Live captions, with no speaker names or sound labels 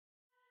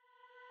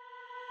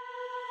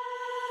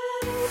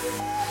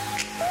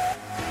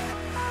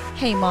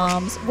Hey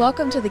moms,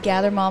 welcome to the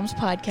Gather Moms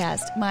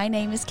podcast. My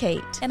name is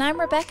Kate. And I'm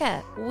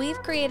Rebecca. We've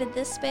created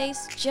this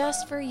space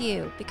just for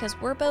you because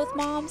we're both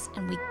moms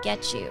and we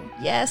get you.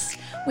 Yes,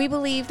 we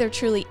believe there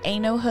truly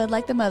ain't no hood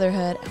like the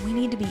motherhood, and we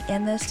need to be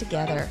in this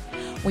together.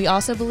 We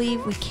also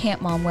believe we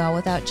can't mom well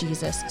without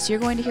Jesus, so you're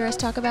going to hear us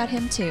talk about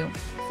him too.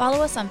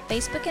 Follow us on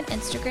Facebook and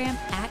Instagram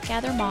at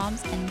Gather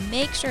Moms and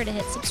make sure to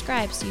hit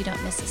subscribe so you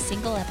don't miss a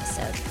single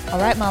episode. All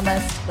right,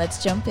 mamas,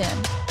 let's jump in.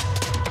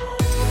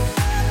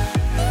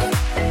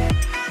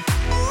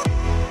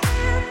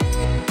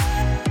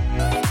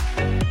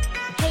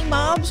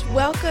 Moms,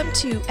 welcome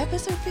to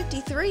episode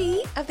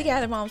 53 of the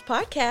Gather Moms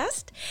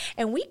podcast,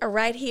 and we are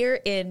right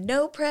here in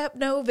No Prep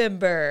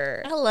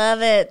November. I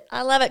love it.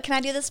 I love it. Can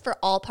I do this for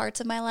all parts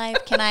of my life?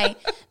 Can I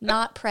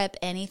not prep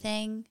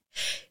anything?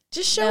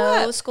 Just show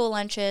up. No school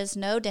lunches,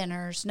 no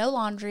dinners, no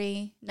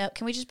laundry. No,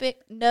 can we just be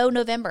no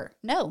November?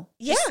 No.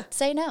 Yeah. Just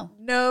say no.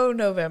 No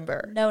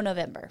November. No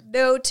November.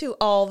 No to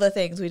all the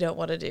things we don't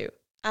want to do.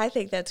 I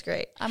think that's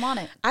great. I'm on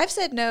it. I've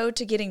said no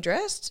to getting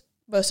dressed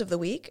most of the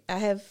week.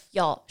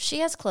 Y'all, she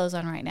has clothes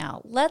on right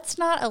now. Let's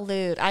not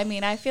allude. I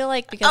mean, I feel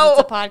like because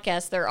it's a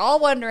podcast, they're all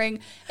wondering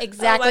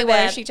exactly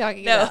what is she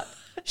talking about.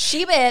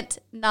 She meant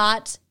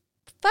not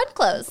fun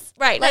clothes.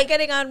 Right, like, not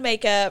getting on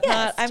makeup.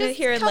 Yes, I'm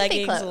here in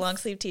leggings, clothes. A long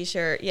sleeve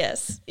t-shirt.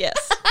 Yes.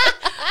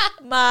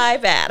 My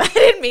bad. I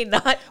didn't mean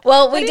not.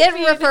 Well, we did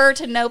refer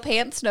to No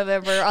Pants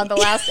November on the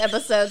last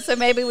episode, so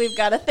maybe we've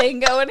got a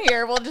thing going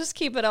here. We'll just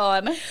keep it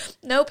on.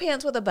 No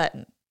pants with a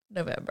button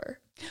November.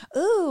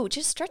 Ooh,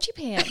 just stretchy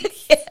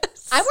pants.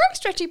 Yes. I wore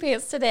stretchy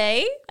pants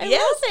today. I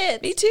love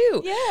it. Me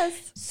too.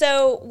 Yes.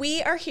 So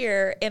we are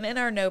here, and in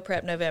our No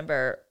Prep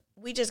November,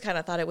 we just kind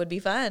of thought it would be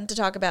fun to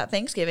talk about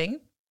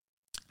Thanksgiving.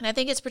 And I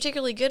think it's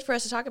particularly good for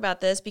us to talk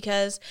about this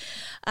because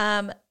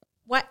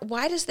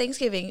why does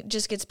Thanksgiving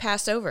just gets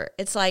passed over?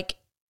 It's like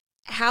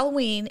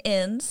Halloween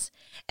ends,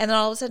 and then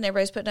all of a sudden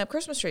everybody's putting up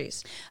Christmas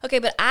trees. Okay,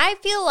 but I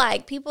feel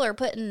like people are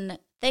putting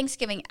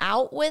Thanksgiving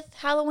out with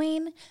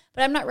Halloween,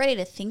 but I'm not ready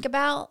to think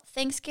about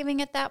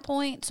Thanksgiving at that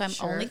point, so I'm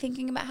only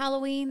thinking about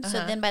Halloween.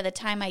 So then by the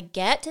time I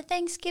get to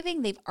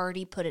Thanksgiving, they've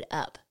already put it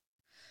up.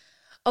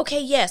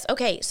 Okay, yes.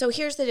 Okay, so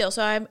here's the deal.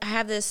 So I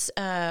have this,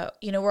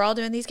 we're all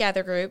doing these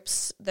gather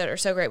groups that are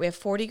so great. We have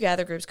 40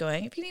 gather groups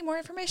going. If you need more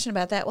information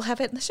about that, we'll have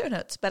it in the show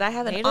notes. But I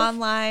have an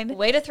online...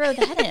 Way to throw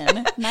that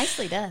in.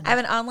 Nicely done. I have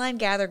an online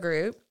gather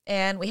group,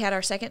 and we had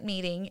our second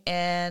meeting,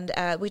 and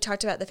we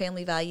talked about the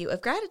family value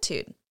of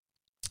gratitude.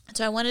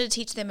 So I wanted to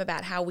teach them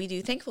about how we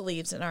do thankful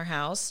leaves in our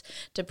house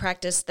to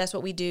practice. That's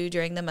what we do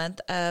during the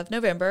month of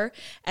November.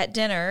 At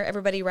dinner,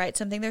 everybody writes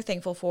something they're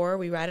thankful for.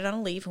 We write it on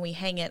a leaf, and we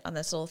hang it on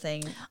this little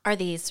thing. Are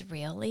these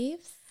real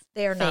leaves?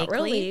 They are not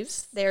real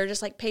leaves. They're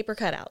just like paper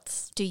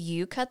cutouts. Do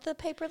you cut the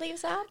paper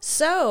leaves out?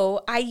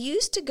 So I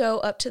used to go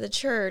up to the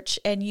church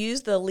and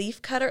use the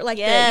leaf cutter, like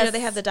they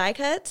have the die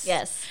cuts.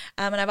 Yes.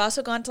 And I've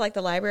also gone to like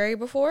the library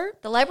before.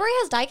 The library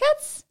has die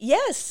cuts?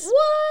 Yes.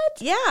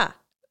 What? Yeah.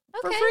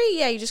 Okay. For free.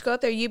 Yeah, you just go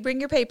up there, you bring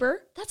your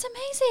paper. That's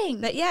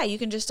amazing. But yeah, you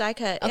can just die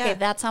cut. Okay, yeah.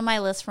 That's on my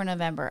list for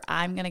November.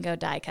 I'm going to go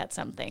die cut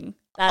something.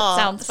 That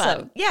sounds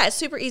fun. So, yeah, it's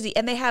super easy.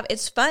 And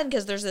it's fun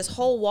because there's this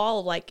whole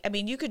wall of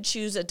you could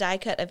choose a die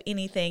cut of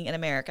anything in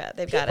America.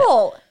 They've got it.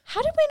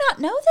 How did we not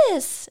know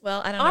this?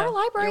 Well, I don't know. Our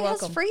library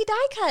has free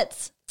die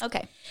cuts.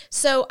 Okay.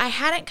 So I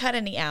hadn't cut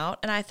any out,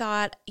 and I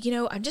thought,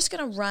 I'm just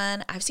going to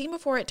run. I've seen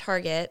before at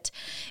Target,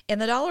 in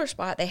the dollar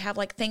spot, they have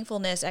like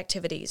thankfulness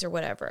activities or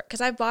whatever.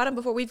 Because I've bought them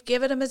before. We've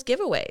given them as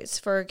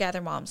giveaways for Gather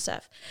Mom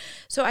stuff.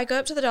 So I go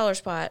up to the dollar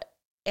spot,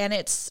 and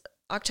it's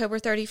October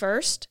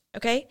 31st,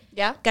 okay?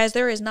 Yeah. Guys,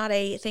 there is not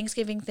a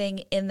Thanksgiving thing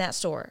in that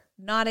store.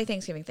 Not a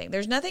Thanksgiving thing.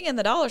 There's nothing in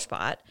the dollar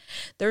spot.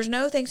 There's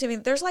no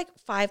Thanksgiving. There's like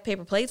 5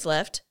 paper plates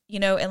left,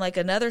 in like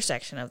another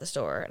section of the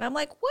store. And I'm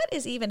like, what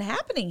is even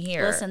happening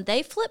here? Listen,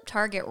 they flipped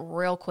Target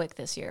real quick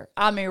this year.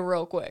 I mean,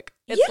 real quick.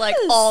 It's like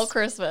all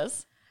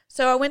Christmas.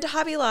 So I went to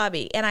Hobby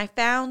Lobby, and I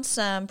found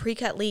some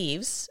pre-cut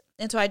leaves.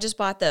 And so I just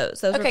bought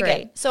those. Those were great.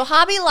 Good. So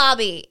Hobby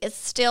Lobby is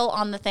still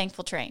on the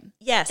thankful train.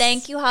 Yes.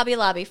 Thank you, Hobby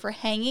Lobby, for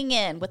hanging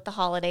in with the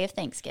holiday of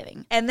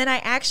Thanksgiving. And then I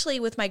actually,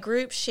 with my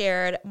group,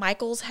 shared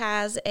Michael's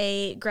has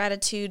a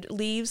gratitude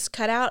leaves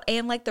cut out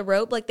and like the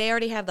rope. Like they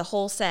already have the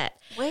whole set.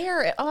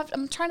 Where? Oh,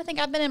 I'm trying to think.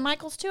 I've been in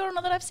Michael's too. I don't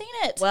know that I've seen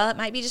it. Well, it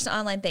might be just an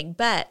online thing,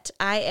 but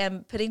I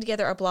am putting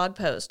together a blog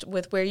post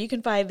with where you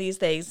can find these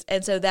things.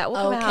 And so that will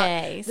come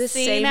out the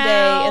same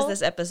day as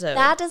this episode.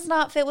 That does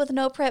not fit with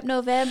No Prep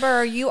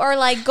November. You are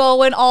like going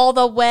all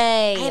the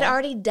way. I had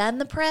already done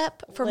the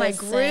prep for my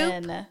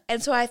group.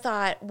 And so I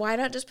thought, why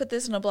not just put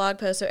this in a blog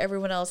post so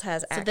everyone else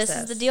has access? So this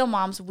is the deal,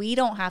 moms. We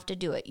don't have to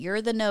do it.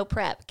 You're the no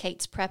prep.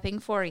 Kate's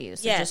prepping for you.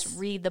 So just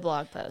read the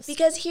blog post.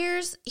 Because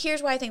here's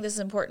why I think this is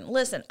important.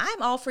 Listen,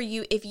 I'm all for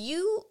you. If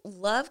you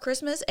love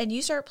Christmas and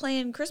you start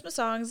playing Christmas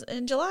songs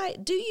in July,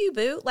 do you,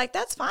 boo? Like,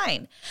 that's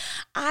fine.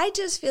 I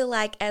just feel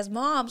like as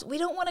moms, we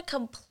don't want to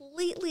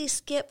completely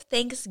skip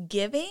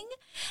Thanksgiving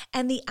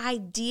and the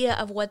idea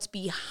of what's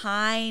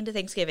behind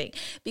Thanksgiving.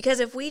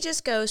 Because if we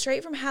just go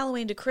straight from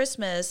Halloween to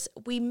Christmas,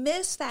 we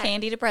miss that.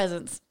 Candy to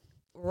presents.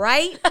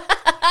 right?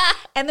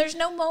 And there's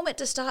no moment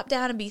to stop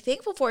down and be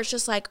thankful for. It's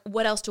just like,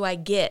 what else do I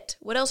get?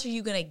 What else are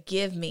you going to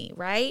give me,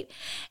 right?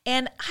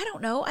 And I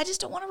don't know. I just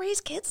don't want to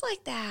raise kids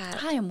like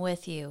that. I am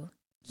with you.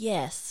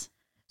 Yes.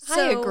 So,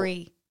 I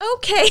agree.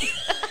 Okay.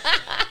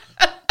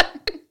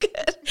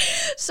 Good.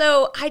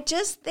 So I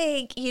just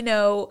think,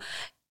 even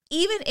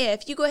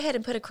if you go ahead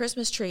and put a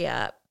Christmas tree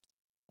up,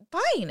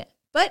 fine.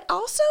 But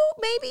also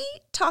maybe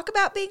talk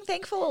about being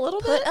thankful a little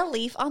bit. Put a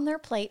leaf on their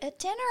plate at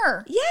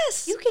dinner.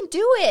 Yes. You can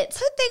do it.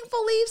 Put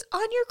thankful leaves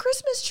on your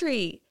Christmas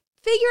tree.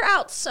 Figure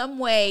out some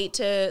way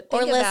to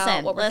think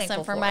about what we're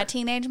thankful for. For my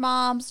teenage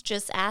moms,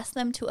 just ask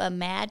them to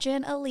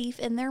imagine a leaf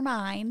in their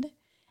mind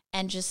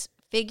and just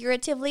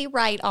figuratively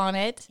write on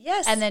it.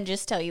 Yes. And then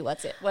just tell you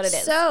what it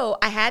is. So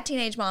I had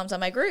teenage moms on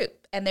my group,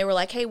 and they were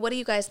like, hey, what do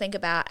you guys think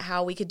about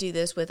how we could do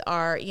this with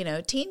our,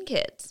 teen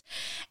kids?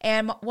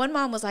 And one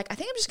mom was like, I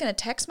think I'm just going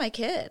to text my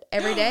kid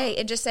every day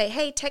and just say,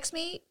 hey, text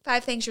me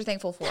 5 things you're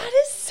thankful for. That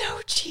is so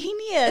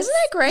genius. Isn't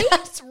that great?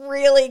 That's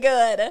really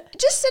good.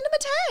 Just send them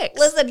a text.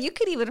 Listen, you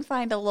could even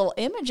find a little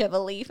image of a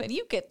leaf and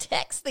you could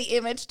text the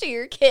image to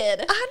your kid.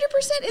 100%.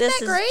 Isn't that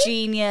great? This is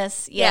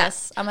genius.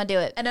 Yes, I'm going to do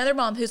it. Another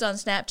mom who's on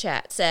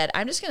Snapchat said,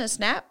 I'm just going to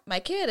snap my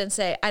kid and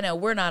say, I know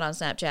we're not on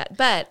Snapchat,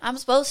 but I'm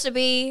supposed to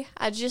be.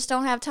 I just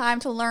don't have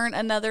time to learn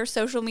another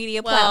social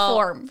media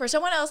platform. For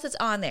someone else that's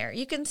on there,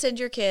 you can send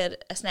your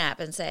kid a snap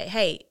and say,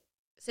 hey,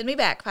 send me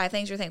back 5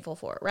 things you're thankful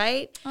for,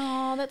 right?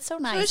 Oh, that's so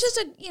nice. So it's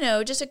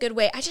just just a good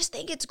way. I just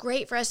think it's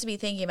great for us to be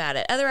thinking about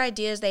it. Other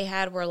ideas they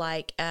had were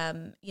like,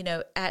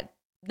 at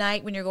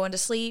night when you're going to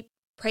sleep,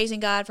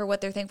 praising God for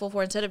what they're thankful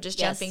for instead of just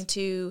jumping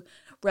to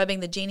rubbing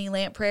the genie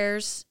lamp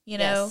prayers,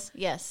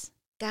 Yes.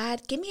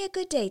 God, give me a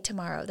good day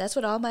tomorrow. That's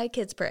what all my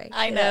kids pray.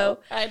 I know.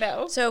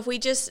 So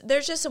if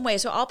there's just some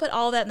ways. So I'll put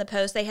all that in the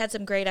post. They had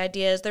some great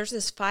ideas. There's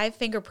this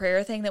 5-finger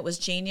prayer thing that was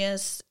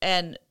genius.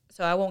 And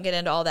so I won't get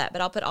into all that,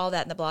 but I'll put all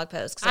that in the blog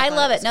post. I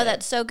love it. No,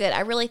 that's so good.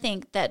 I really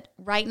think that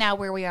right now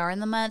where we are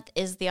in the month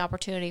is the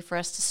opportunity for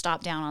us to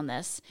stop down on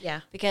this. Yeah.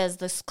 Because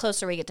the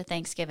closer we get to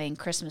Thanksgiving,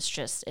 Christmas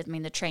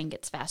the train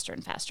gets faster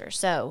and faster.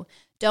 So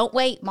don't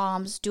wait,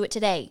 moms. Do it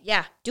today.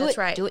 Yeah, that's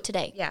right. Do it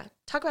today. Yeah.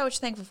 Talk about what you're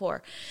thankful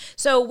for.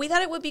 So we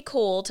thought it would be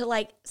cool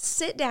to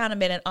sit down a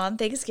minute on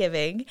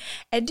Thanksgiving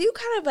and do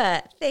kind of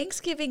a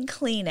Thanksgiving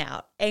clean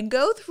out and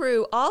go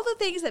through all the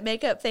things that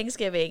make up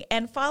Thanksgiving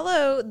and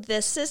follow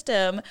this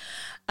system.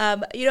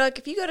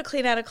 If you go to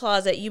clean out a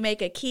closet, you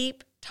make a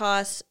keep,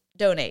 toss,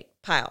 donate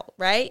pile,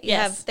 right? You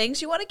have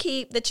things you want to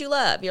keep that you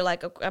love. You're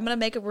like, okay, I'm going to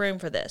make a room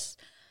for this.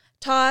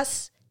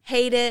 Toss,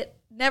 hate it,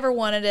 never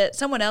wanted it.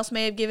 Someone else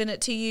may have given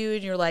it to you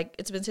and you're like,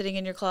 it's been sitting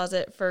in your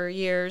closet for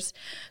years.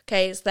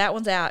 Okay, so that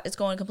one's out. It's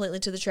going completely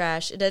to the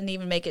trash. It doesn't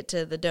even make it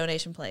to the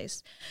donation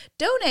place.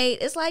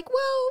 Donate is like,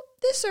 well,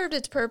 this served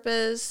its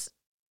purpose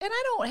and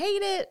I don't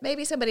hate it.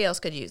 Maybe somebody else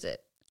could use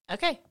it.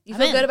 Okay. You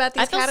feel good about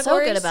these categories? I feel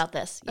so good about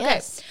this.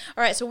 Yes. Okay.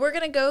 All right, so we're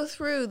going to go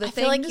through the things.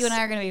 I feel like you and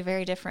I are going to be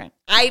very different.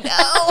 I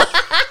know.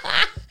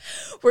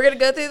 We're going to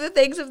go through the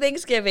things of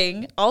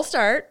Thanksgiving. I'll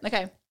start.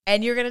 Okay.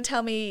 And you're going to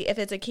tell me if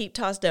it's a keep,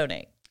 toss,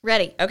 donate.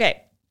 Ready.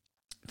 Okay.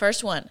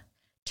 First one,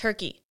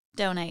 turkey.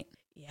 Donate.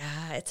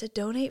 Yeah, it's a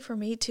donate for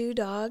me too,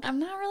 dog. I'm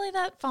not really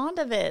that fond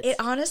of it. It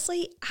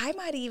honestly,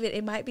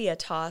 it might be a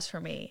toss for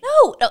me.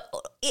 No,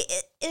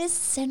 it is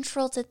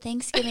central to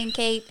Thanksgiving,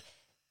 Kate.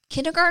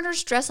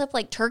 Kindergartners dress up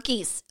like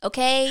turkeys,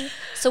 okay?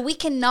 So we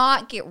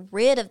cannot get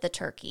rid of the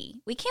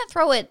turkey. We can't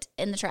throw it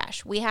in the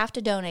trash. We have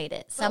to donate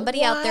it.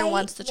 Somebody out there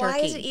wants the turkey. Why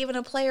is it even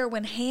a player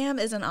when ham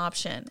is an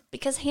option?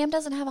 Because ham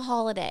doesn't have a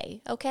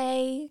holiday,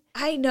 okay?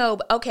 I know,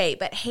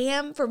 but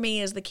ham for me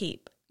is the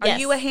keep. Are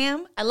you a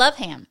ham? I love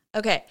ham.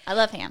 Okay. I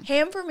love ham.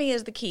 Ham for me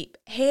is the keep.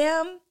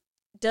 Ham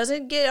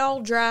doesn't get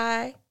all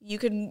dry. You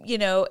can,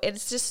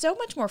 it's just so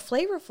much more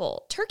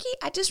flavorful. Turkey,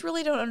 I just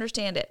really don't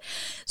understand it.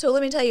 So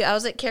let me tell you, I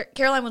was at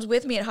Caroline was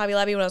with me at Hobby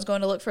Lobby when I was going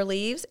to look for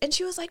leaves, and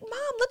she was like, Mom,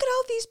 look at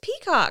all these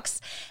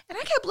peacocks. And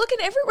I kept looking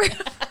everywhere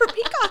for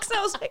peacocks, and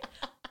I was like,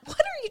 what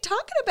are you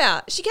talking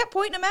about? She kept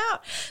pointing them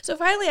out. So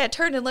finally I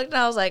turned and looked, and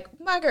I was like,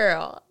 my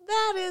girl,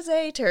 that is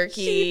a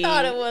turkey. She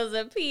thought it was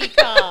a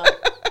peacock.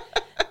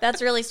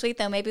 That's really sweet,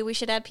 though. Maybe we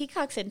should add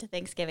peacocks into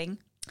Thanksgiving.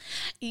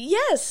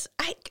 Yes.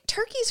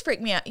 Turkeys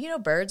freak me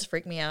out. Birds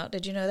freak me out.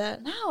 Did you know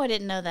that? No, I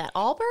didn't know that.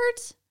 All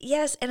birds?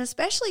 Yes, and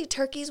especially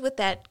turkeys with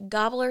that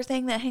gobbler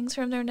thing that hangs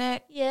from their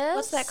neck. Yes.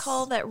 What's that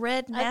called? That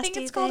red nasty thing? I think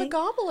it's called a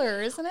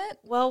gobbler, isn't it?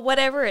 Well,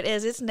 whatever it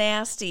is, it's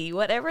nasty.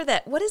 What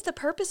is the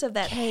purpose of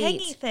that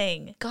hangy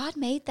thing? God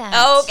made that.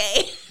 Oh,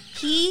 okay.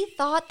 He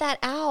thought that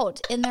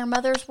out in their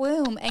mother's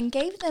womb and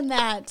gave them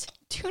that.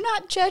 Do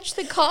not judge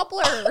the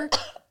gobbler.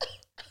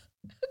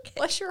 Okay.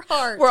 Bless your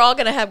heart. We're all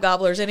going to have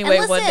gobblers anyway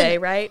one day,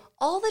 right?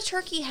 All the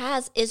turkey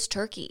has is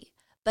turkey.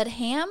 But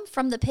ham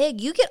from the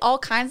pig, you get all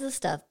kinds of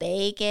stuff.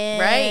 Bacon.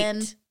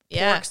 Right.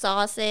 Yeah. Pork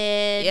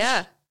sausage.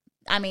 Yeah.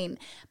 I mean,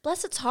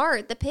 bless its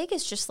heart, the pig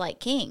is just like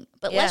king.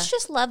 But let's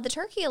just love the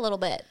turkey a little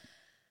bit.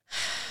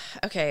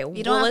 Okay.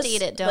 You don't have to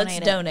eat it. Donate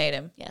Let's donate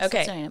him. Yes, okay.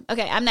 Let's donate him.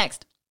 Okay, I'm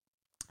next.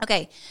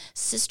 Okay.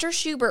 Sister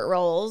Schubert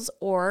rolls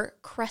or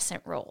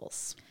crescent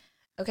rolls.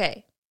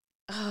 Okay.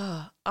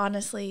 Oh,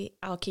 honestly,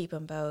 I'll keep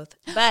them both.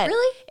 But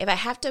Really? if I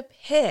have to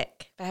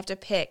pick,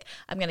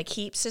 I'm going to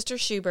keep Sister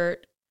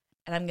Schubert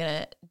and I'm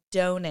going to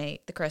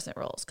donate the crescent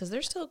rolls because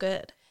they're still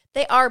good.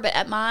 They are, but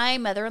at my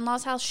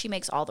mother-in-law's house, she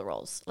makes all the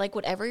rolls. Like,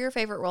 whatever your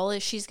favorite roll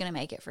is, she's going to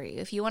make it for you.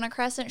 If you want a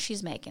crescent,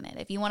 she's making it.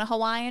 If you want a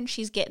Hawaiian,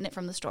 she's getting it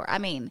from the store. I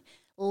mean,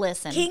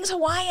 listen. King's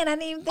Hawaiian, I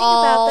didn't even think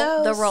about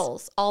those.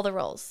 All the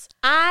rolls.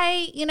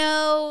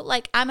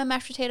 I'm a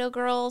mashed potato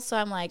girl, so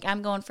I'm like,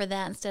 I'm going for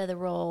that instead of the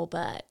roll.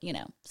 But,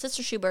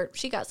 Sister Schubert,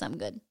 she got something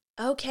good.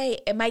 Okay,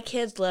 and my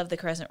kids love the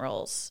crescent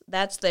rolls.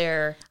 That's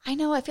their... I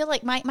know, I feel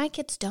like my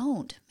kids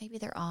don't. Maybe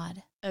they're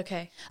odd.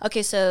 Okay,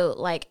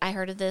 so, I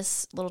heard of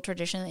this little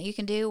tradition that you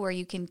can do where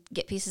you can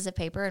get pieces of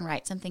paper and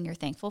write something you're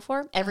thankful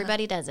for.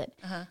 Everybody does it.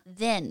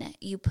 Then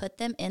you put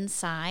them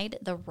inside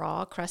the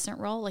raw crescent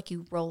roll, like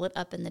you roll it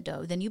up in the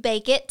dough. Then you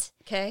bake it.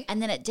 Okay.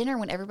 And then at dinner,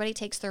 when everybody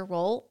takes their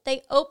roll,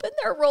 they open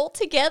their roll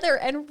together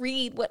and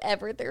read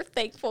whatever their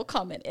thankful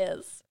comment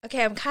is.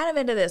 Okay, I'm kind of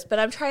into this, but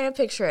I'm trying to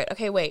picture it.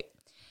 Okay, wait.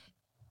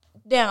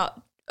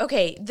 Now...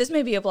 Okay, this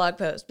may be a blog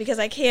post because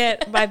I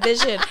can't, my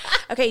vision.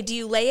 Okay, do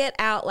you lay it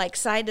out like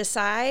side to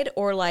side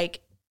or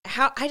like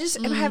how? I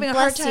just am having a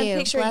hard time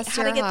picturing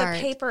how to get the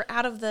paper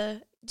out of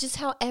the. Just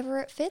however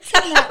it fits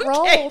in that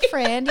roll,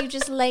 friend. You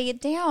just lay it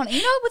down.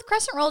 With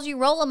crescent rolls, you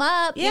roll them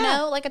up,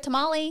 like a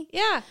tamale.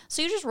 Yeah.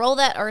 So you just roll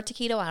that, or a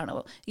taquito, I don't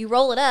know. You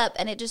roll it up,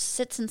 and it just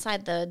sits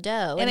inside the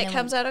dough. And it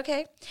comes out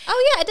okay?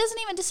 Oh, yeah. It doesn't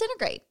even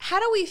disintegrate.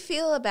 How do we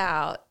feel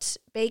about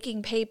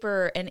baking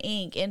paper and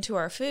ink into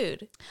our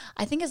food?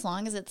 I think as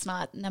long as it's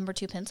not number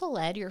 2 pencil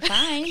lead, you're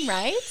fine,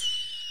 right?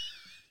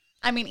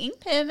 I mean, ink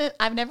pen,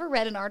 I've never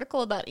read an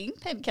article about ink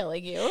pen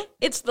killing you.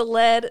 It's the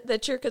lead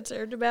that you're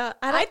concerned about.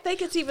 I don't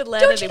think it's even lead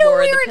don't anymore.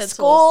 Don't you know we were in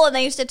school and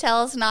they used to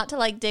tell us not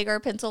to, dig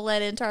our pencil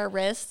lead into our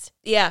wrists?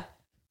 Yeah.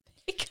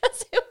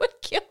 Because it would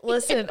kill you.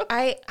 Listen,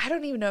 I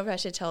don't even know if I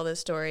should tell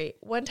this story.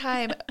 One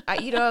time, I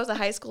was a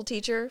high school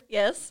teacher.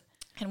 Yes.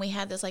 And we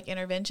had this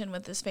intervention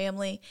with this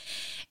family,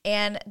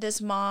 and this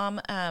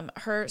mom,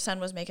 her son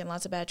was making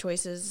lots of bad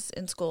choices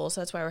in school,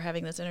 so that's why we're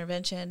having this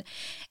intervention.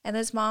 And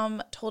this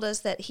mom told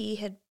us that he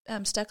had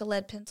stuck a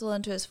lead pencil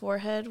into his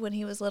forehead when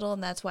he was little,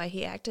 and that's why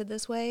he acted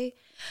this way.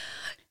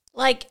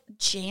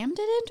 Jammed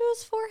it into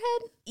his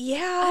forehead? Yeah.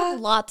 I have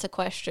lots of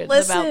questions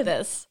about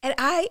this. And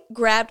I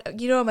grabbed,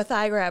 I'm a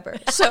thigh grabber.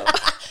 So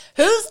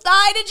whose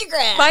thigh did you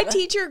grab? My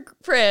teacher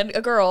friend,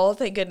 a girl,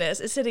 thank goodness,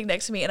 is sitting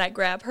next to me, and I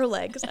grab her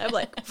legs. I'm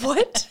like,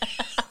 what?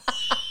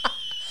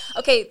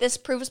 Okay, this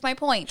proves my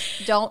point.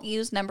 Don't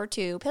use number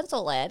 2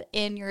 pencil lead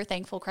in your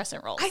thankful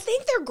crescent rolls. I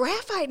think they're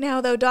graphite now,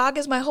 though, dog,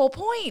 is my whole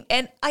point.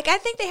 And, I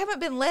think they haven't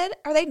been lead.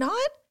 Are they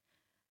not?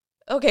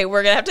 Okay,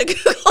 we're going to have to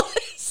Google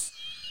this.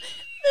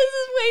 This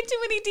is way too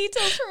many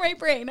details for my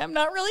brain. I'm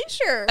not really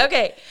sure.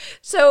 Okay,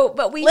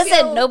 but we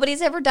listen.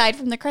 Nobody's ever died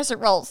from the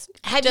crescent rolls.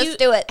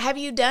 Do it. Have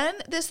you done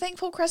this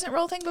thankful crescent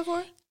roll thing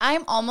before?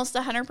 I'm almost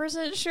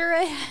 100% sure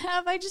I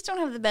have. I just don't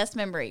have the best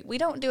memory. We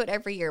don't do it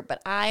every year,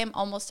 but I am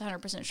almost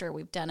 100% sure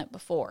we've done it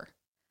before.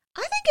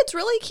 I think it's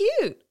really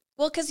cute.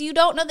 Well, because you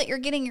don't know that you're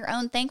getting your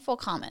own thankful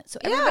comment, so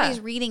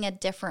everybody's reading a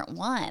different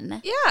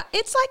one. Yeah,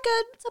 it's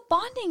a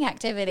bonding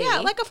activity. Yeah,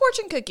 like a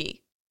fortune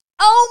cookie.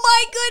 Oh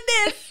my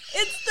goodness!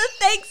 It's the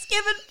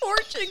Thanksgiving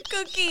fortune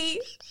cookie.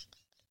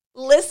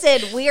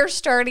 Listen, we are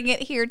starting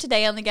it here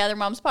today on the Gather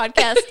Moms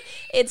podcast.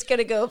 It's going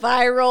to go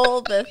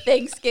viral, the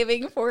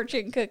Thanksgiving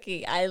fortune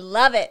cookie. I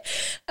love it.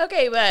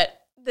 Okay,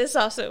 but this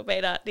also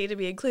may not need to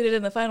be included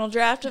in the final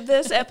draft of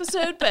this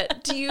episode,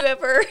 but do you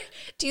know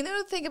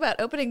the thing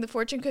about opening the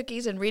fortune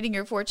cookies and reading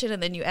your fortune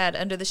and then you add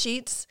under the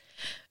sheets?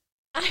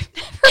 I've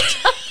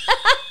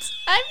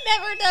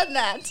never done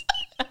that.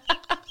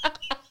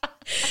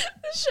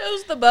 It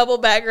shows the bubble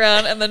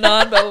background and the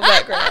non-bubble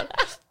background.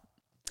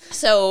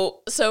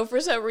 So for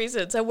some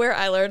reason, where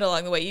I learned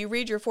along the way, you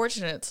read your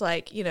fortune and it's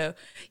like,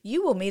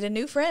 you will meet a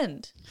new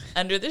friend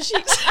under the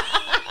sheets.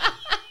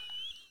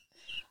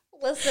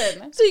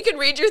 Listen. So you can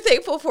read your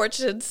thankful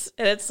fortunes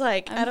and it's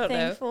like, I don't know.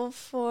 I'm thankful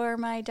for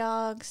my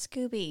dog,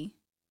 Scooby,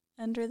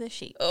 under the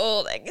sheet.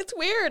 Oh, that gets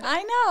weird.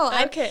 I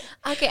know. Okay.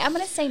 Okay, I'm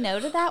going to say no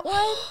to that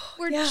one.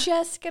 We're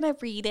just going to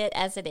read it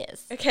as it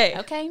is. Okay.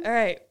 Okay? All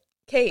right.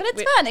 Kate, but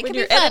it's fun. It when can be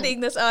you're fun.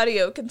 editing this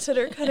audio,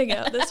 consider cutting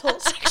out this whole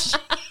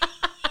section.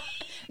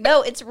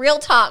 No, it's real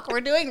talk.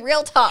 We're doing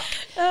real talk.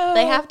 Oh.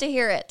 They have to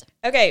hear it.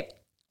 Okay.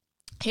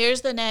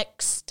 Here's the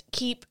next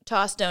keep,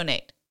 toss,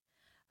 donate.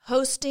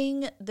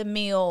 Hosting the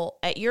meal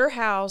at your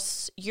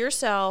house,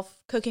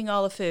 yourself, cooking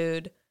all the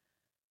food.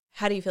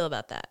 How do you feel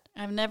about that?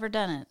 I've never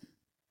done it.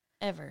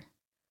 Ever.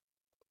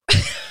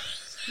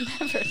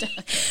 Never done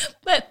it.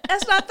 But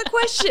that's not the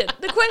question.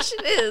 The question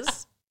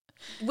is,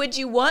 would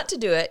you want to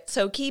do it,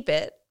 so keep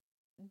it?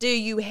 Do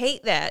you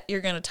hate that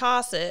you're going to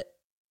toss it?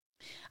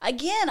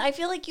 Again, I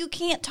feel like you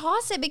can't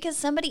toss it because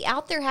somebody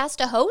out there has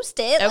to host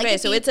it. Okay,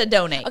 so it's a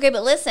donate. Okay,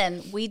 but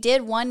listen, we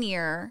did one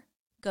year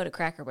go to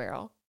Cracker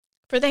Barrel.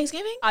 For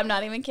Thanksgiving? I'm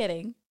not even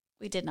kidding.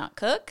 We did not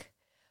cook.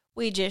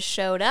 We just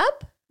showed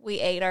up. we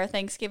ate our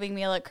Thanksgiving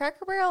meal at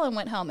Cracker Barrel and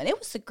went home. And it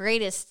was the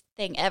greatest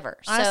thing ever.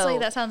 Honestly, so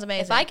that sounds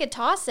amazing. If I could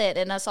toss it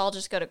and us all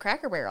just go to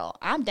Cracker Barrel,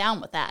 I'm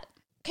down with that.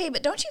 Okay,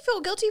 but don't you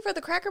feel guilty for the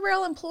Cracker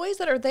Barrel employees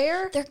that are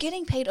there? They're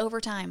getting paid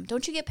overtime.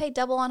 Don't you get paid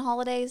double on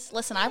holidays?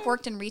 Listen, I've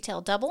worked in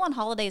retail. Double on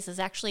holidays is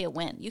actually a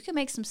win. You can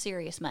make some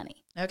serious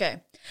money.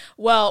 Okay.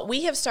 Well,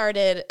 we have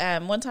started,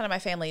 one side of my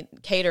family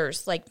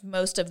caters like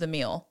most of the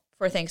meal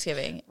for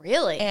Thanksgiving.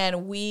 Really?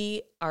 And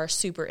we are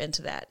super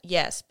into that.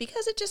 Yes,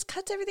 because it just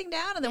cuts everything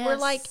down. And then we're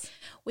like,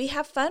 we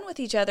have fun with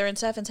each other and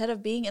stuff instead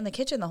of being in the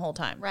kitchen the whole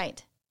time.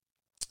 Right.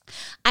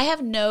 I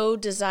have no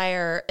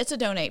desire. It's a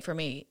donate for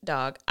me,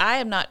 dog. I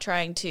am not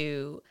trying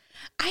to.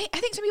 I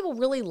think some people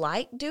really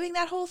like doing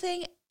that whole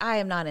thing. I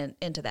am not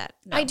into that.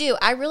 No. I do.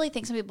 I really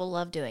think some people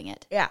love doing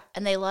it. Yeah.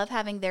 And they love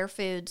having their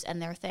foods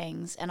and their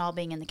things and all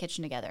being in the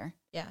kitchen together.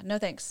 Yeah. No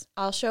thanks.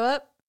 I'll show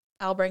up.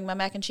 I'll bring my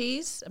mac and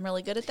cheese. I'm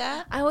really good at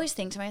that. I always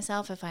think to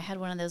myself, if I had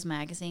one of those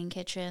magazine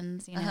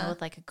kitchens, you know,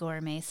 with like a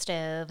gourmet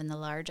stove and the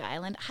large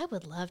island, I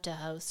would love to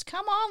host.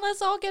 Come on,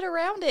 let's all get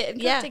around it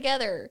and cook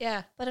together.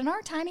 Yeah. But in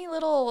our tiny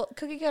little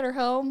cookie cutter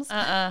homes,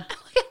 I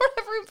don't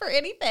have room for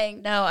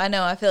anything. No, I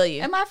know. I feel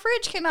you. And my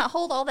fridge cannot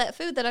hold all that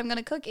food that I'm going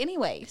to cook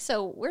anyway.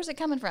 So where's it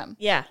coming from?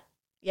 Yeah.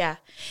 Yeah.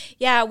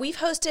 Yeah. We've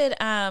hosted,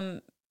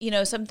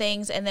 some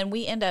things, and then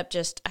we end up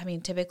just,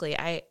 typically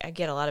I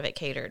get a lot of it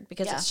catered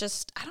because it's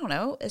just, I don't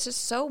know, it's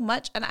just so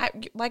much. And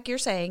like you're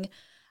saying,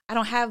 I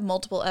don't have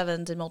multiple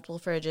ovens and multiple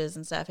fridges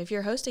and stuff. If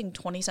you're hosting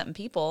 20-something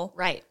people.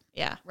 Right.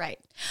 Yeah. Right.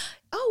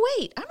 Oh,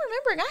 wait, I'm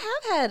remembering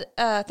I have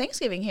had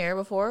Thanksgiving here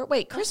before.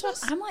 Wait,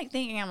 Christmas?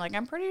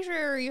 I'm pretty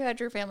sure you had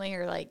your family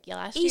here like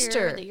last Easter.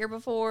 year or the year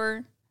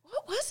before.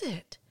 What was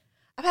it?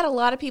 I've had a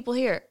lot of people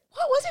here.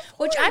 What was it for?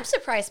 Which I'm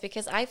surprised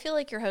because I feel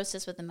like you're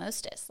hostess with the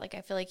mostest. Like,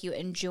 I feel like you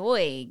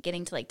enjoy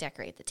getting to, like,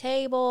 decorate the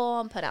table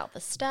and put out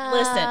the stuff.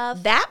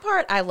 Listen, that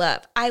part I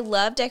love. I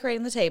love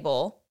decorating the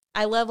table.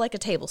 I love, like, a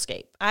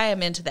tablescape. I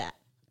am into that.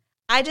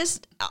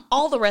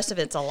 All the rest of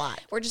it's a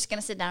lot. We're just going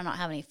to sit down and not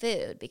have any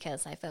food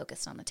because I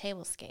focused on the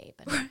tablescape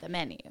and the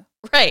menu.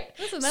 Right.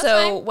 Listen,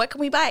 so what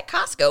can we buy at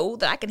Costco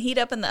that I can heat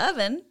up in the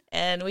oven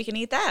and we can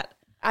eat that?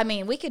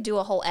 We could do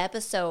a whole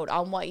episode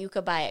on what you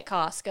could buy at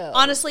Costco.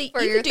 Honestly,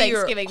 for you your could do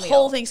Thanksgiving your meal.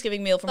 whole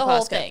Thanksgiving meal from The Costco.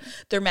 whole thing.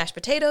 Their mashed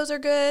potatoes are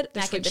good.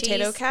 Their Mac sweet and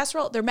potato cheese.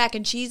 casserole. Their mac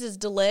and cheese is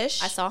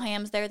delish. I saw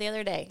hams there the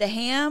other day. The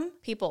ham.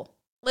 People.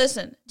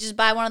 Listen. Just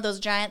buy one of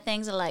those giant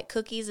things of like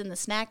cookies in the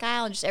snack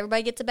aisle and just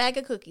everybody gets a bag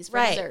of cookies for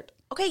dessert.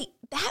 Okay,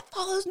 that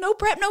follows No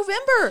Prep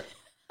November.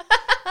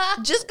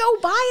 Just go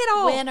buy it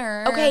all.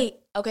 Winner.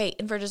 Okay,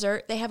 and for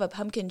dessert, they have a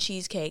pumpkin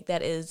cheesecake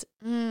that is...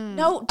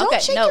 No,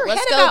 don't shake your head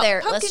let's go about there.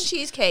 pumpkin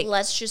cheesecake.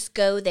 Let's just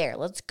go there.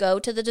 Let's go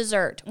to the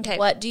dessert. Okay.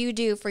 What do you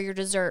do for your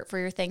dessert for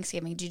your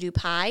Thanksgiving? Do you do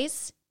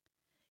pies?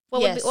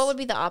 What would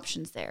be the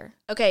options there?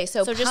 Okay,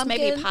 so just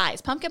maybe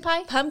pies. Pumpkin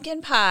pie?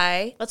 Pumpkin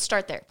pie. Let's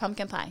start there.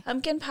 Pumpkin pie.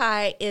 Pumpkin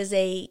pie is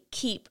a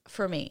keep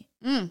for me.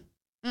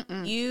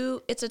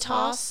 It's a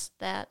toss.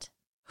 That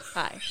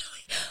pie.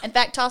 In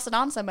fact, toss it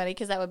on somebody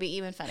because that would be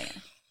even funnier.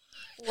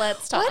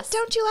 Let's toss. What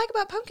don't you like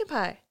about pumpkin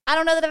pie? I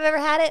don't know that I've ever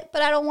had it,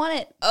 but I don't want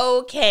it.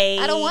 Okay.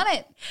 I don't want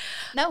it.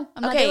 No,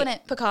 I'm not doing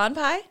it. Pecan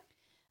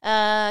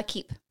pie?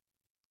 Keep.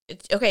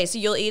 Okay, so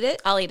you'll eat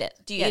it? I'll eat it.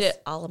 Do you eat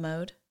it a la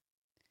mode?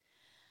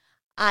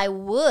 I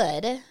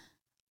would,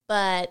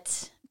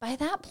 but by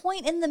that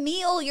point in the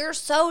meal, you're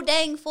so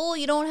dang full,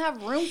 you don't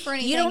have room for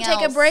anything else. You don't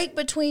take a break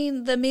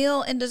between the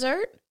meal and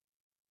dessert?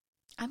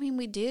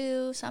 We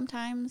do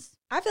sometimes.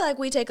 I feel like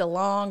we take a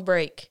long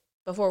break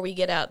before we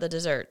get out the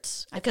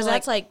desserts because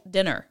that's like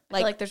dinner. I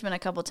feel like there's been a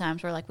couple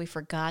times where like we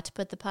forgot to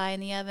put the pie in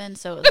the oven,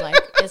 so it was like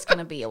it's going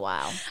to be a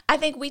while. I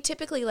think we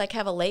typically like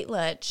have a late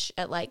lunch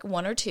at like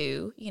 1 or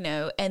 2,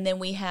 and then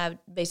we have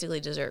basically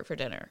dessert for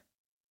dinner.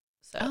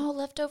 So. Oh,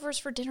 leftovers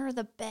for dinner are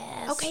the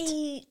best.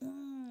 Okay.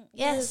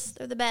 Yes,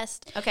 they're the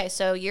best. Okay,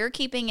 so you're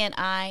keeping it.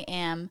 I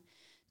am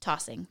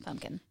tossing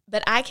pumpkin.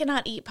 But I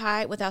cannot eat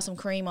pie without some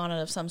cream on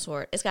it of some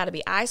sort. It's got to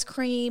be ice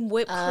cream,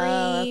 whipped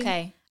cream.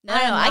 Okay. No,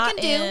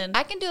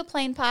 I can do a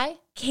plain pie.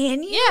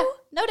 Can you? Yeah,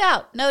 no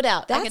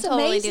doubt. That's I can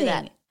totally amazing. do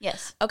that.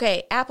 Yes.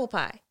 Okay, apple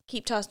pie.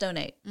 Keep, toss,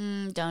 donate.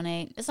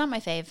 Donate. It's not my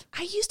fave.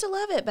 I used to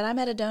love it, but I'm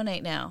at a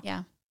donate now.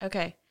 Yeah.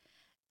 Okay.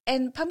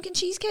 And pumpkin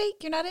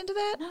cheesecake, you're not into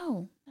that?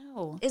 No.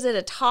 Is it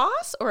a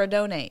toss or a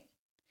donate?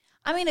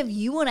 If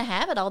you want to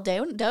have it, I'll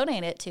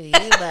donate it to you,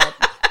 but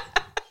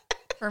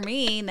for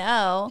me,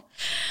 no.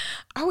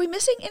 Are we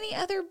missing any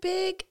other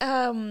big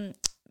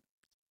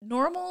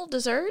normal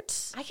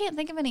desserts? I can't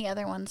think of any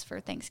other ones for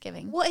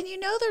Thanksgiving. Well, and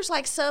there's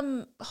like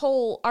some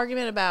whole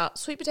argument about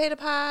sweet potato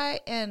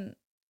pie and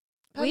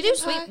we do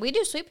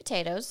sweet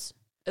potatoes.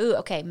 Ooh,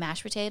 okay,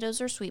 mashed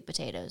potatoes or sweet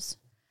potatoes.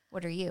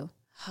 What are you?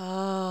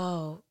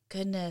 Oh,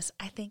 goodness.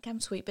 I think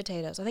I'm sweet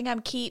potatoes. I think I'm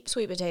keep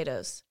sweet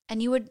potatoes.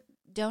 And you would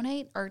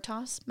donate or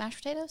toss mashed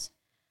potatoes?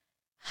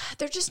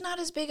 They're just not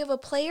as big of a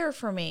player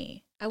for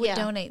me. I would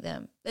donate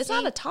them. It's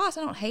not a toss.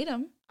 I don't hate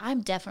them. I'm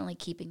definitely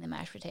keeping the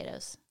mashed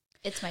potatoes.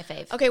 It's my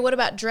fave. Okay, what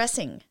about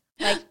dressing?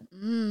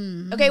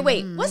 Okay,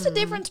 wait. What's the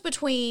difference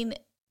between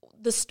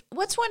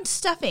what's one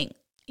stuffing?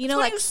 You know,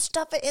 when like you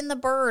stuff it in the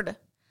bird.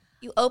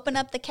 You open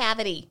up the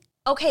cavity.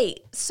 Okay,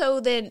 so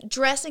then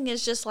dressing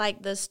is just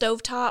like the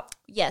stovetop.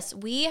 Yes,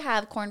 we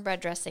have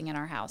cornbread dressing in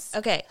our house.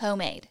 Okay.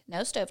 Homemade, no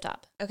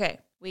stovetop. Okay.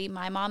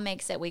 My mom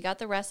makes it. We got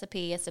the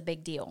recipe. It's a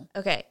big deal.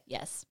 Okay.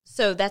 Yes.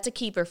 So that's a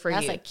keeper for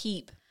That's you. a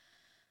keep.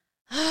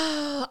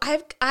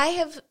 I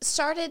have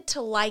started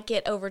to like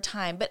it over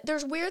time, but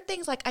there's weird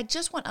things like I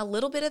just want a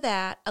little bit of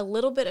that, a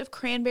little bit of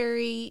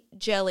cranberry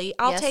jelly.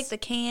 I'll take the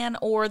can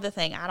or the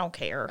thing. I don't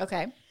care.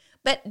 Okay.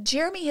 But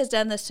Jeremy has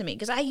done this to me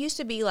because I used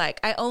to be like,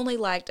 I only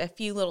liked a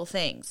few little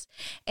things.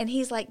 And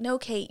he's like, no,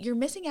 Kate, you're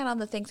missing out on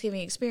the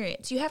Thanksgiving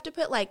experience. You have to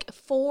put like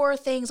 4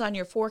 things on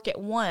your fork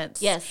at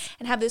once. Yes.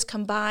 And have this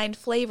combined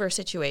flavor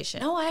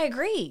situation. No, I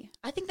agree.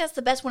 I think that's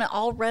the best when it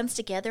all runs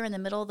together in the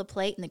middle of the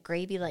plate and the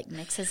gravy like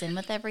mixes in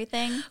with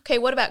everything. Okay,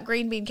 what about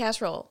green bean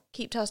casserole?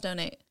 Keep, toss,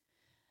 donate.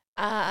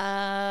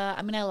 I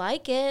mean, I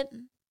like it.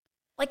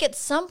 Like at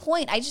some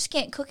point, I just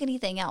can't cook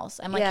anything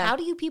else. I'm like, how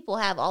do you people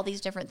have all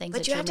these different things?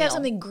 But you have to have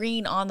something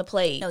green on the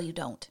plate. No, you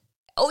don't.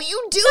 Oh,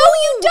 you do? No,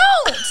 you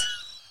don't.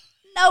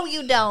 No,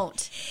 you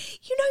don't.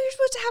 You know you're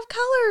supposed to have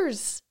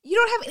colors. You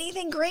don't have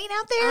anything green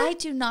out there? I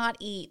do not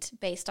eat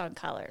based on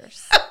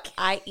colors. Okay.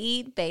 I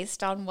eat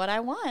based on what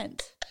I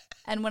want.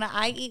 And when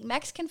I eat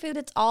Mexican food,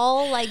 it's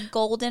all like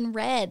golden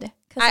red.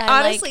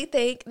 I honestly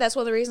think that's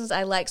one of the reasons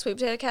I like sweet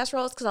potato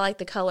casserole is because I like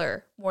the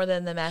color more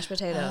than the mashed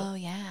potato. Oh,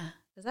 yeah.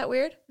 Is that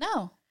weird?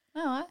 No.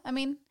 I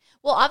mean,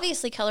 well,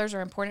 obviously colors are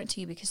important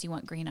to you because you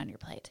want green on your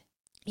plate.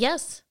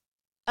 Yes.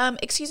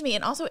 Excuse me,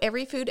 and also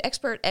every food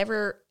expert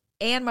ever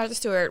and Martha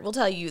Stewart will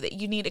tell you that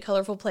you need a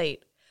colorful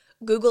plate.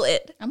 Google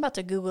it. I'm about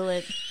to Google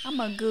it. I'm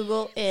going to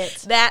Google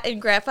it. That and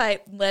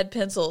graphite lead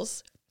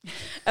pencils.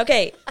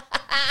 Okay.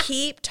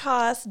 Keep,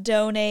 toss,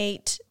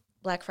 donate,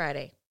 Black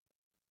Friday.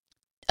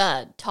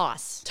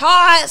 Toss.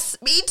 Toss!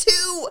 Me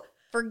too!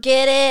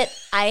 Forget it.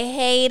 I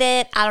hate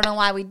it. I don't know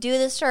why we do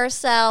this to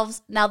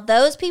ourselves. Now,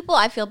 those people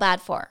I feel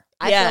bad for.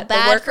 I feel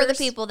bad for the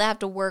people that have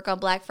to work on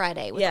Black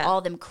Friday with all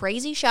them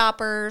crazy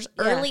shoppers,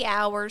 early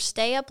hours,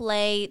 stay up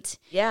late.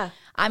 Yeah.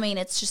 I mean,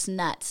 it's just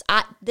nuts.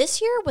 This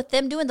year, with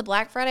them doing the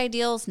Black Friday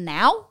deals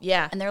now,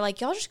 and they're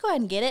like, y'all just go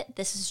ahead and get it.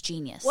 This is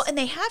genius. Well, and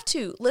they have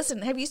to.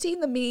 Listen, have you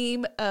seen the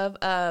meme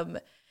of,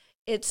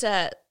 it's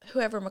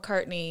whoever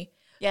McCartney...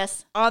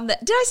 Yes. Did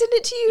I send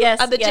it to you? Yes.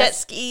 On the jet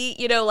ski,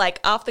 like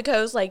off the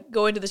coast, like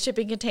going to the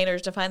shipping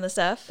containers to find the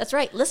stuff. That's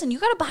right. Listen, you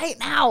got to buy it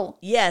now.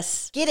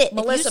 Yes. Get it.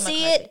 Melissa if you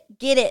see McCarthy. it,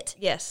 get it.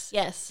 Yes.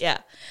 Yes. Yeah.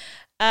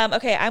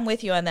 Okay, I'm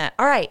with you on that.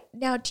 All right.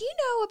 Now, do you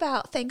know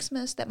about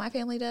Thanksmas that my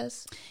family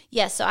does?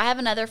 Yes. So I have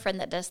another friend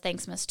that does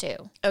Thanksmas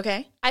too.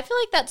 Okay. I feel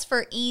like that's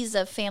for ease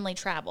of family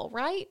travel,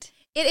 right?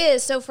 It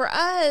is. So for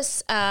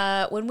us,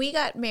 when we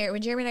got married,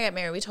 when Jeremy and I got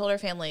married, we told our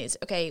families,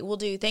 okay, we'll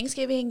do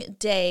Thanksgiving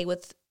Day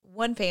with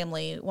one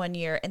family one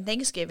year and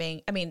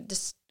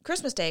just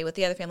Christmas Day with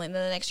the other family, and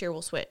then the next year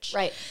we'll switch.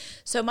 Right.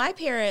 So my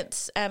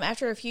parents,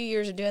 after a few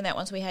years of doing that,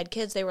 once we had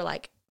kids, they were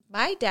like,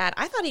 my dad,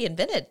 I thought he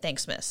invented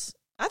Thanksmas.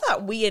 I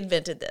thought we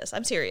invented this.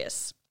 I'm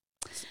serious.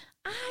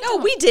 No,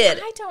 we did.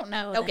 I don't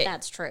know that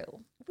that's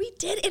true. We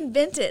did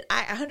invent it.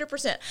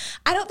 100%.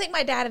 I don't think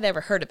my dad had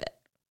ever heard of it.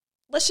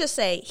 Let's just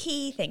say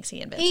he thinks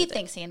he invented it. He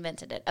thinks he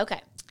invented it.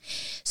 Okay.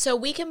 So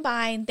we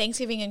combine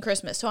Thanksgiving and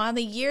Christmas. So on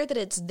the year that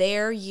it's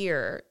their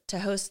year to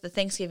host the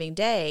Thanksgiving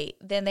Day,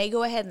 then they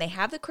go ahead and they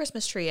have the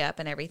Christmas tree up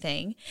and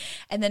everything.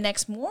 And the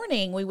next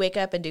morning we wake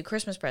up and do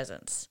Christmas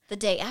presents. The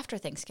day after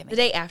Thanksgiving. The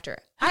day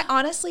after. I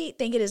honestly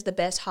think it is the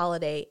best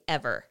holiday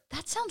ever.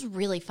 That sounds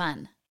really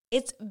fun.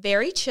 It's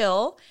very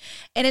chill,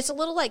 and it's a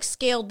little like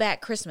scaled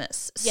back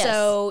Christmas. Yes.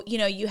 So,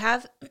 you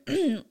have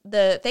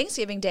the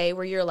Thanksgiving Day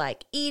where you're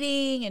like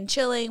eating and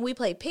chilling. We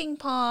play ping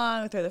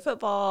pong, throw the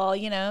football,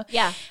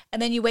 Yeah.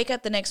 And then you wake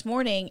up the next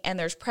morning and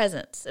there's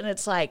presents. And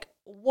it's like,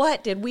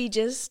 what did we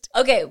just...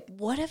 Okay,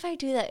 what if I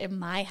do that in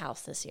my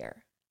house this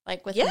year?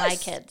 Like with my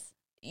kids?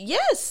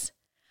 Yes.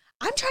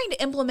 I'm trying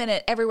to implement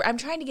it everywhere. I'm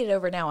trying to get it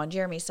over now on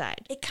Jeremy's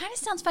side. It kind of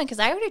sounds fun because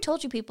I already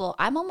told you people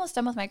I'm almost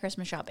done with my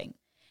Christmas shopping.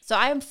 So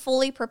I am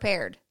fully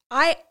prepared.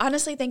 I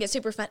honestly think it's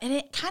super fun. And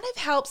it kind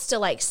of helps to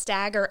like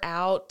stagger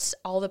out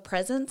all the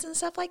presents and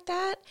stuff like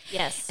that.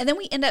 Yes. And then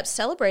we end up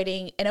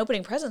celebrating and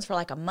opening presents for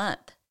like a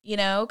month,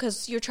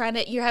 because you're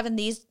having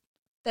these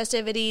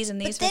festivities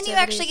and these But then you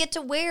actually get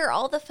to wear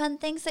all the fun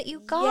things that you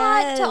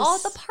got to all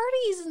the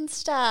parties and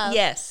stuff.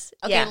 Yes.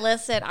 Okay,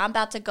 listen, I'm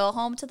about to go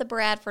home to the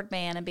Bradford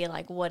man and be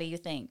like, what do you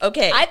think?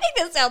 Okay. I think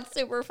this sounds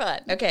super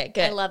fun. Okay,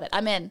 good. I love it.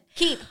 I'm in.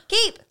 Keep.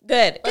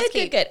 Good. Let's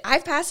Good. keep.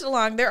 I've passed it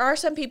along. There are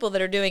some people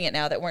that are doing it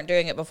now that weren't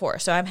doing it before,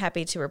 so I'm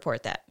happy to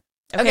report that.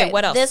 Okay,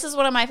 what else? This is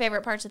one of my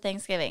favorite parts of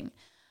Thanksgiving.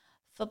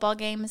 Football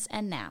games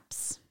and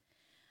naps.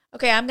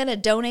 Okay, I'm going to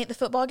donate the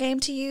football game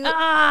to you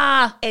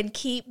and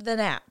keep the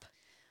nap.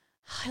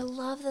 I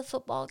love the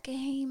football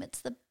game.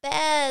 It's the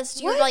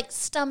best. Your What?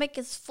 stomach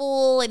is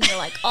full and you're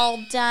like all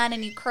done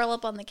and you curl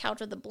up on the couch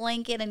with a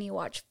blanket and you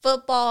watch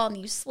football and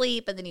you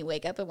sleep and then you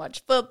wake up and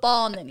watch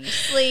football and then you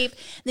sleep.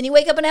 Then you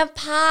wake up and have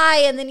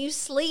pie and then you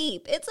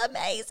sleep. It's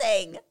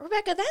amazing.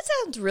 Rebecca, that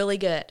sounds really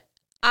good.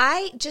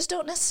 I just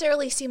don't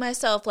necessarily see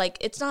myself like,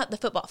 it's not the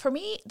football. For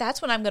me,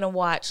 that's when I'm going to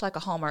watch like a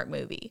Hallmark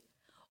movie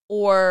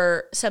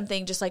or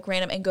something just like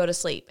random and go to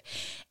sleep.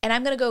 And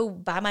I'm going to go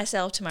by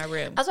myself to my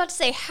room. I was about to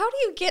say, how do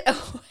you get away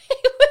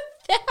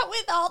with that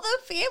with all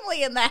the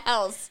family in the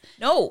house?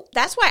 No,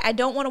 that's why I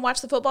don't want to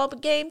watch the football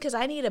game, because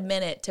I need a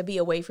minute to be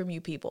away from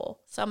you people.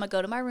 So I'm going to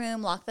go to my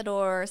room, lock the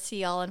door,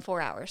 see y'all in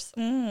 4 hours.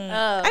 I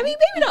mean,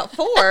 maybe not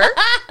 4,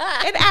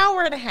 an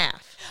hour and a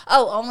half.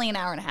 Oh, only an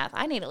hour and a half.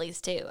 I need at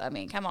least 2. I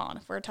mean, come on,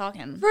 if we're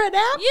talking. For a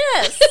nap?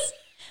 Yes.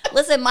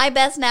 Listen, my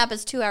best nap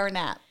is 2-hour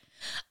nap.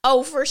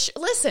 Oh, for sure.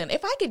 Listen,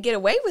 if I could get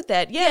away with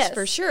that, yes,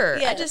 for sure.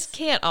 Yes. I just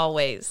can't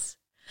always.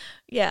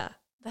 Yeah.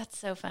 That's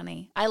so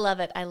funny. I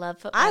love it. I love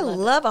football. I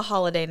love a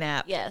holiday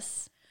nap.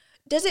 Yes.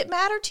 Does it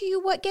matter to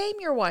you what game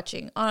you're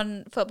watching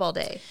on football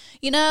day?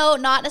 You know,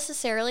 not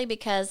necessarily,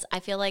 because I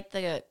feel like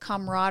the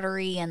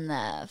camaraderie and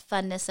the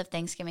funness of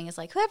Thanksgiving is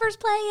like, whoever's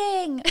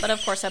playing. But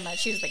of course, I'm not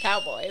choosing the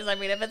Cowboys. I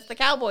mean, if it's the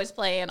Cowboys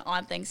playing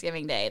on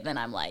Thanksgiving Day, then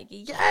I'm like,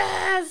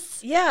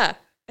 yes. Yeah.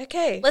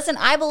 Okay. Listen,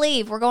 I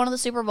believe we're going to the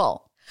Super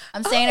Bowl.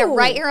 I'm saying it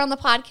right here on the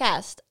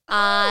podcast.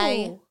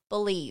 I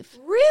believe.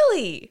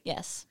 Really?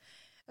 Yes.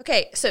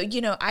 Okay, so,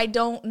 I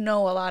don't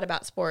know a lot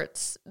about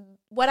sports.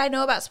 What I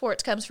know about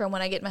sports comes from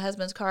when I get in my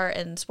husband's car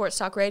and sports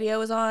talk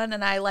radio is on,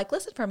 and I,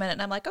 listen for a minute,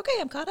 and I'm like, okay,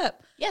 I'm caught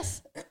up.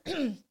 Yes.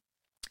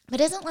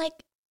 But isn't,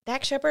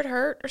 Dak Shepard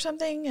hurt or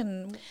something?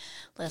 And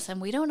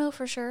listen, we don't know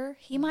for sure.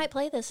 He might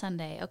play this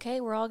Sunday,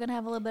 okay? We're all going to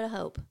have a little bit of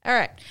hope. All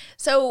right.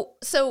 So,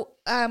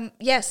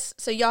 yes.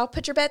 So, y'all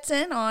put your bets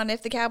in on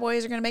if the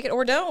Cowboys are going to make it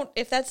or don't.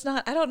 If that's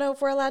not, I don't know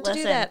if we're allowed to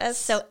do that.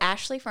 So,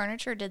 Ashley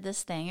Furniture did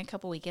this thing a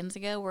couple weekends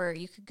ago where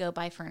you could go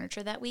buy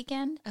furniture that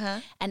weekend.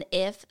 And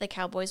if the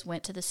Cowboys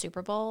went to the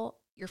Super Bowl,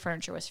 your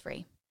furniture was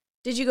free.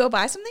 Did you go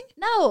buy something?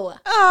 No.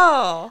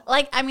 Oh.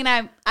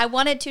 I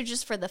wanted to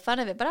just for the fun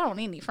of it, but I don't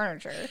need any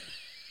furniture.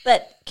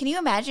 But can you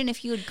imagine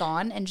if you had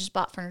gone and just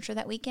bought furniture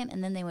that weekend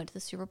and then they went to the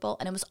Super Bowl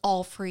and it was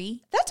all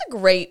free? That's a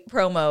great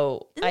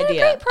promo Isn't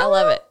idea. That a great promo? I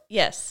love it.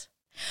 Yes.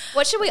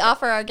 What should we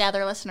offer our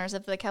gather listeners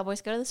if the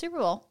Cowboys go to the Super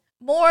Bowl?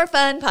 More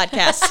fun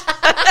podcasts.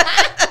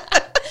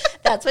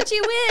 That's what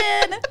you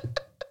win.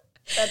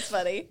 That's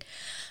funny.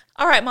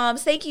 All right,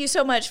 moms, thank you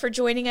so much for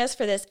joining us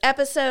for this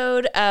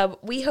episode.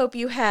 We hope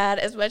you had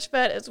as much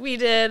fun as we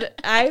did.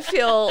 I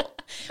feel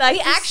like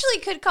we actually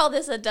could call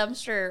this a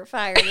dumpster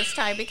fire this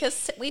time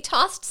because we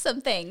tossed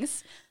some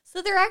things.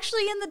 So they're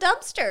actually in the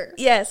dumpster.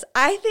 Yes,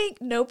 I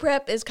think no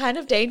prep is kind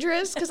of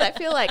dangerous because I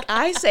feel like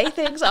I say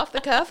things off the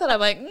cuff and I'm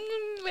like,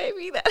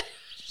 maybe that.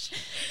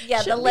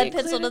 Yeah, the lead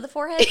pencil to the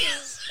forehead.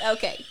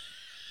 Okay.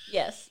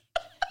 Yes.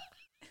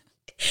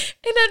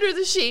 And under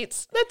the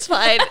sheets. That's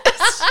fine.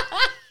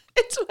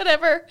 It's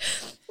whatever.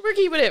 We're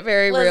keeping it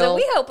very real.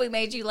 We hope we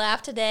made you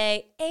laugh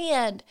today,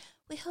 and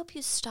we hope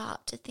you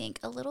stop to think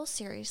a little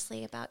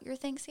seriously about your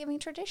Thanksgiving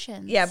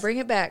traditions. Yeah, bring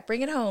it back.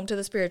 Bring it home to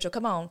the spiritual.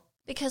 Come on.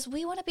 Because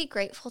we want to be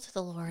grateful to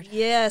the Lord.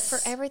 Yes. For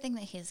everything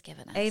that He has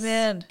given us.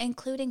 Amen.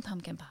 Including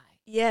pumpkin pie.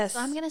 Yes. So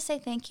I'm going to say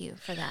thank you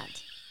for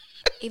that,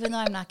 even though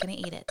I'm not going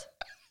to eat it.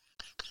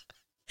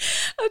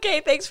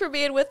 Okay, thanks for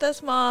being with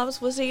us, moms.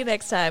 We'll see you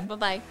next time.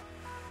 Bye-bye.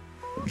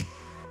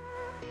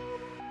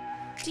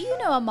 Do you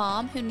know a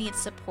mom who needs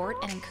support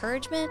and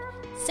encouragement?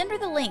 Send her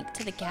the link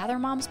to the Gather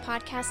Moms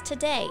podcast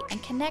today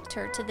and connect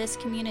her to this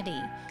community.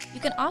 You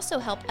can also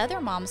help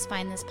other moms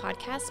find this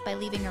podcast by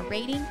leaving a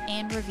rating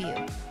and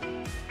review.